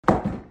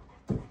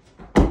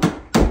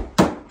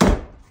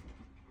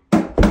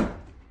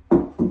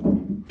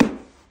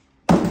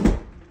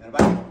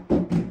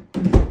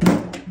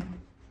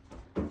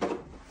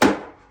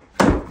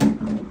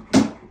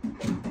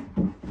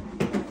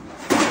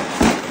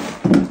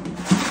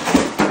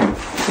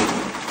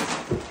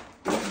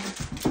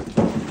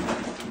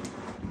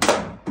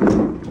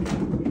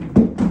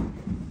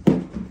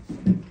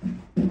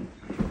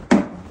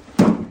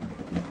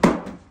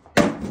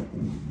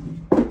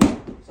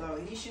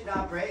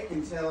play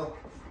until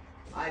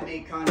I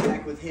make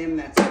contact with him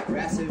that's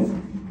aggressive,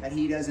 that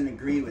he doesn't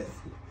agree with.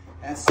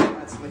 That's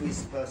what he's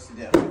supposed to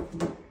do.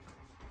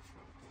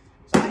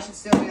 So I should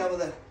still be able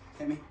to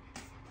hit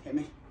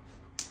me,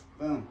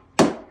 boom.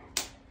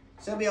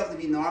 Still be able to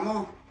be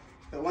normal,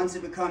 but once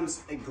it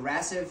becomes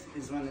aggressive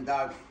is when the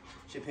dog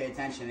should pay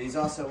attention. And he's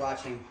also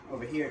watching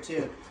over here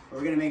too. But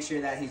we're gonna make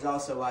sure that he's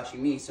also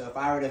watching me. So if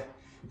I were to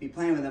be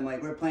playing with him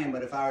like we're playing,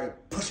 but if I were to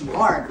push him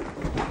hard,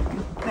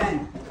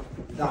 then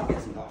the dog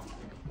gets involved.